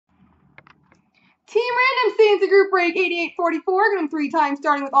Team Random C&C Group break 8844. Going 3 times,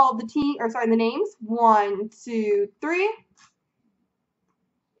 starting with all of the names. 1, 2, 3.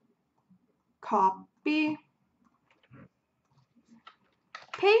 Copy.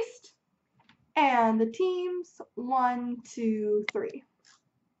 Paste. And the teams. 1, 2, 3.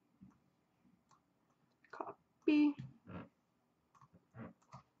 Copy.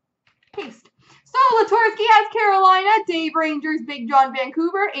 Paste. So, Latorsky has Carolina, Dave Rangers, Big John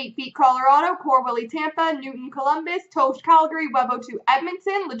Vancouver, 8 Feet Colorado, Core Willie Tampa, Newton Columbus, Tosh Calgary, Webo 2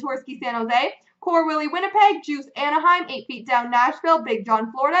 Edmonton, Latorsky San Jose, Core Willie Winnipeg, Juice Anaheim, 8 Feet Down Nashville, Big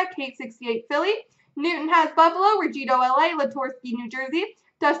John Florida, Kate 68 Philly, Newton has Buffalo, Regito LA, Latorsky New Jersey,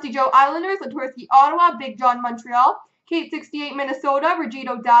 Dusty Joe Islanders, Latorsky Ottawa, Big John Montreal, Kate 68 Minnesota,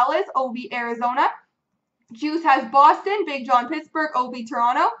 Regito Dallas, OV Arizona, Juice has Boston, Big John Pittsburgh, OV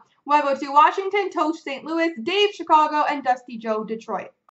Toronto, Webo 2 Washington, Tosh St. Louis, Dave Chicago, and Dusty Joe Detroit.